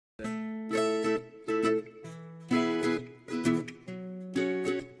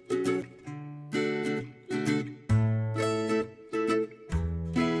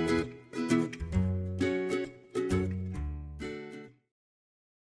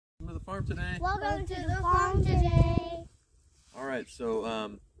Welcome to the farm today. Welcome to the farm today. All right, so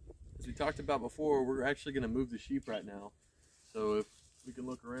as we talked about before, we're actually going to move the sheep right now. So if we can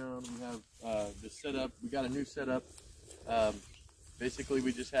look around, we have this setup. We got a new setup. Basically,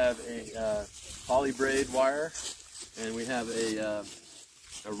 we just have a poly braid wire, and we have a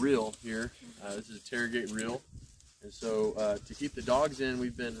reel here. This is a Tarragate reel. And so to keep the dogs in,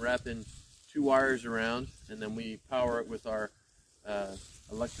 we've been wrapping 2 wires around, and then we power it with our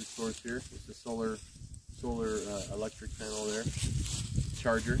electric source here. It's a solar electric panel there,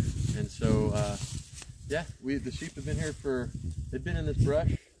 charger. And so yeah, the sheep have been here they've been in this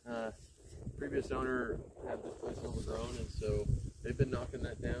brush. Previous owner had this place overgrown, and so they've been knocking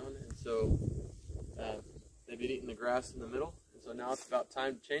that down, and so they've been eating the grass in the middle, and so now it's about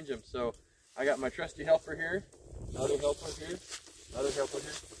time to change them. So I got my trusty helper here, another helper here,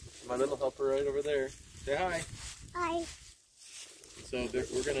 my little helper right over there. Say hi. Hi. So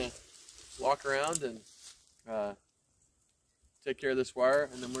we're gonna walk around and take care of this wire,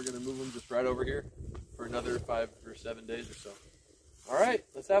 and then we're gonna move them just right over here for another 5 or 7 days or so. All right,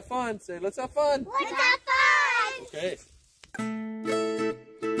 let's have fun. Say, let's have fun. Let's have fun. Okay.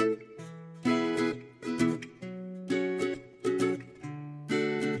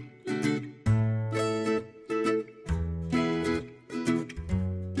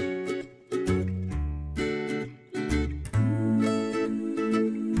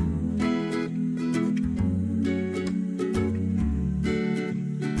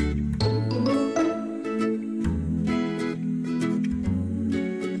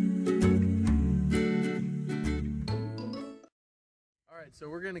 So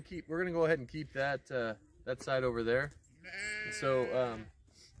we're gonna go ahead and keep that side over there. And so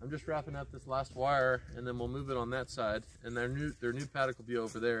I'm just wrapping up this last wire, and then we'll move it on that side. And their new paddock will be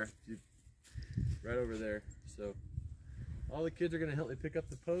over there, right over there. So all the kids are gonna help me pick up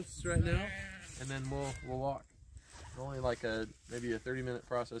the posts right now, and then we'll walk. It's only like maybe a 30-minute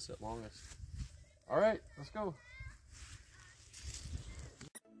process at longest. All right, let's go.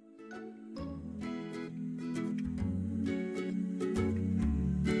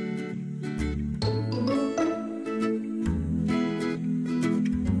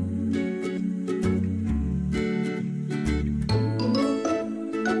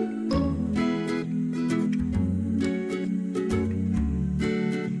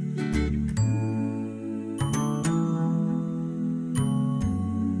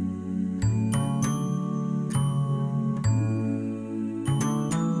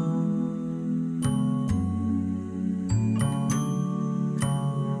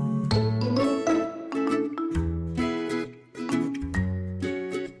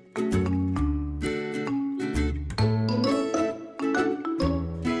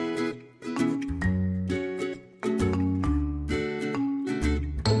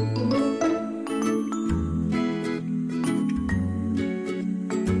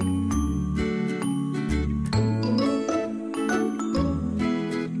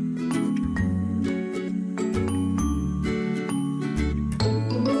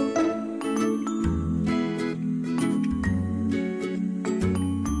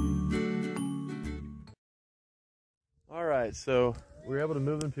 So we were able to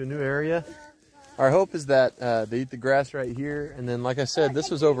move them to a new area. Our hope is that they eat the grass right here, and then, like I said, this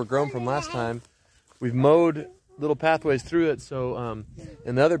was overgrown from last time. We've mowed little pathways through it, so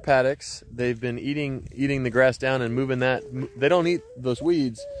in the other paddocks they've been eating the grass down and moving that. They don't eat those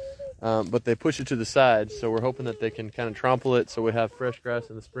weeds, but they push it to the side, so we're hoping that they can kind of trample it so we have fresh grass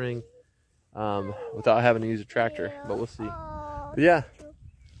in the spring without having to use a tractor, but we'll see. But yeah,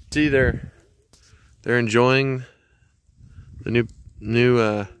 see, they're enjoying the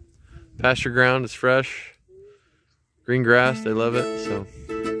new pasture ground. Is fresh, green grass. They love it. So